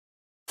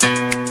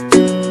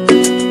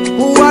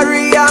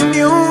and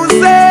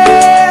music.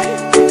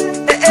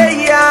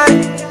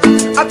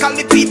 I call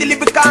it the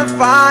lyrical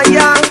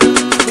fire.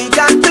 We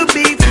got to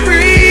be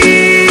free.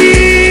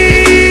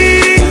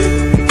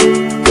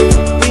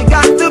 We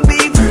got to be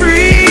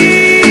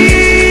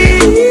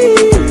free.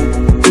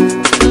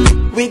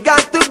 We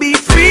got to be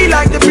free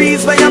like the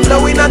breeze when you're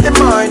blowing in the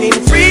morning.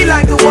 Free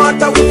like the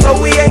water we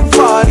flow, we ain't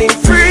falling.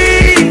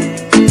 Free.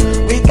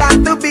 We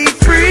got to be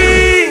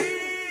free.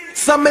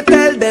 Some me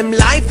tell them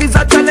life is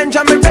a challenge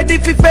and me ready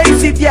to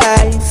face it,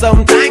 yeah.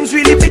 Sometimes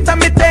really bitter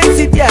me taste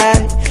it, yeah.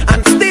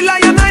 And still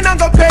I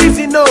go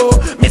crazy, no.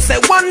 Me say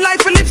one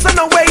life we live so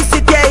no waste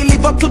it, yeah.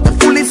 Live up to the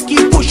fullest,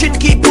 keep pushing,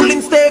 keep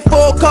pulling, stay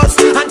focused,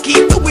 and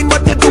keep doing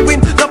what you're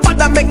doing. No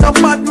bother make no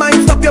bad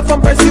mind stop you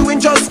from pursuing.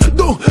 Just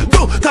do,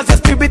 cause your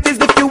spirit is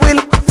the fuel.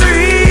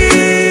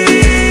 Free.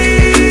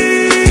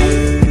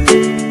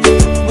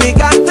 We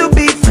got to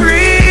be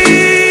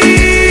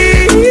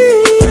free.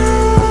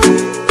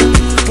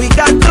 We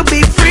got to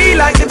be free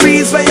like the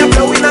breeze when you're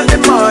blowing in the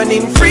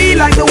morning. Free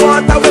like the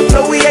water we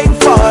flow, we ain't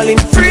falling.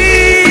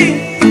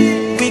 Free.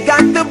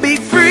 Got to be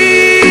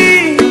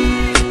free.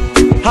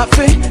 Have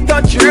to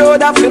touch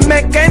road, have to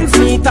make ends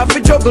meet. Have to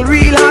juggle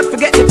real hard,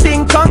 forget the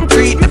thing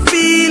concrete. Me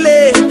feel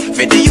it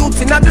for the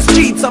youth in the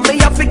streets. And me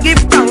have to give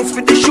thanks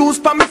for the shoes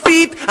for my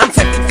feet. And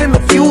set it for my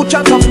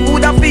future, some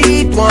food I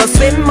feed. Want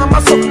send mama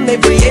something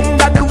every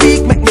end of the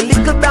week. Make me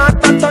little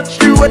daughter touch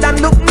the road and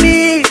look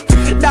neat.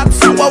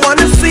 That's how I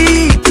wanna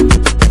see it.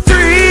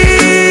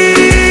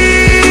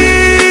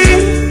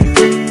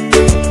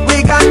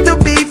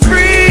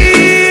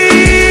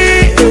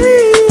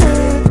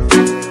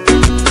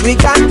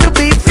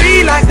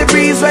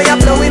 Where you're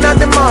blowing in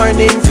the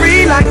morning.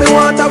 Free like the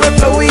water we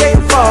flow, we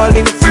ain't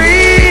falling.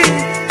 Free.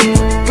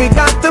 We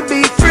got to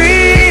be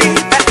free.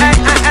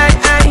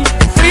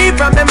 Free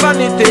from the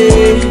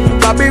vanity.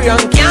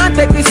 Babylon can't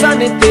take the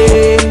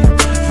sanity.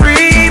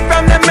 Free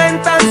from the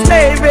mental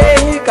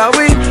slavery. Cause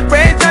we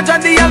praise God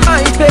the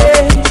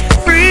Almighty.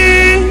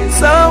 Free,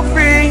 so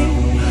free.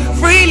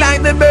 Free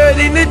like the bird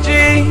in the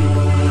tree.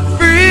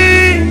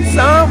 Free,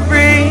 so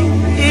free.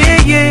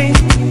 Yeah, yeah,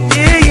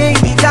 yeah, yeah.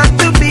 We got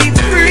to be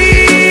free.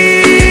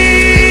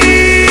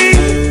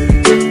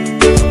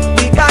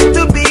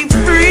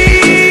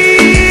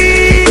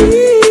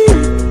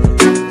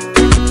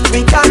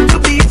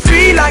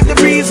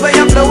 When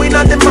you're blowing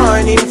in the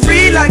morning.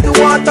 Free like the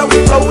water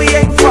we flow, we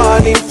ain't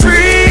falling.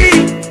 Free.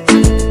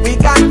 We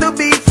got to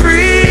be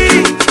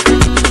free.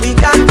 We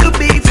got to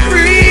be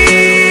free.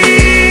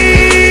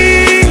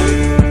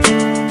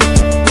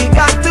 We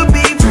got to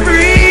be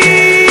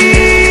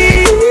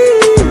free.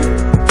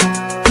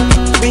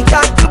 We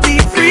got to be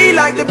free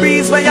like the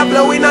breeze when you're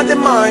blowing in the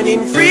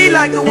morning. Free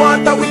like the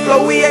water we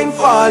flow, we ain't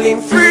falling.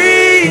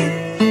 Free.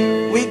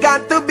 We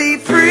got to be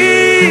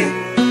free.